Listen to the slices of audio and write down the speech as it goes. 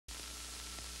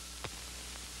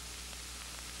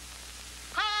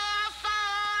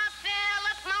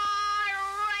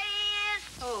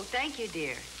Thank you,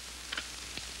 dear.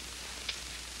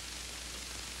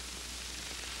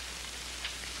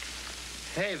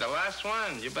 Hey, the last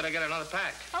one. You better get another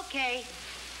pack. Okay.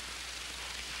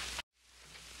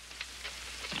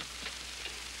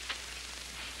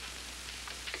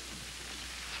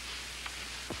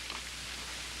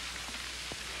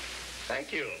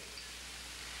 Thank you.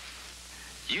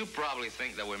 You probably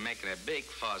think that we're making a big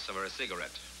fuss over a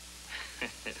cigarette.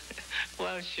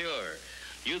 Well, sure.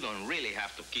 You don't really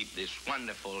have to keep this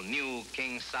wonderful new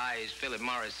king-size Philip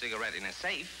Morris cigarette in a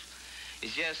safe.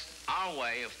 It's just our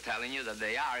way of telling you that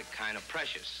they are kind of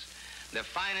precious. The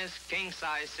finest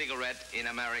king-size cigarette in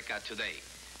America today.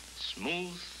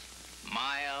 Smooth,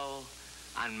 mild,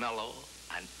 and mellow,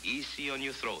 and easy on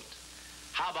your throat.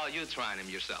 How about you trying them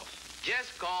yourself?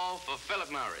 Just call for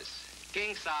Philip Morris,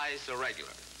 king-size or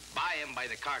regular. Buy them by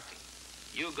the carton.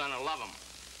 You're gonna love them,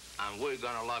 and we're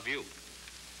gonna love you.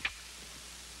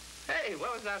 Hey,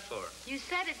 what was that for? You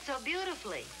said it so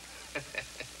beautifully.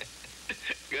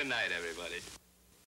 Good night, everybody.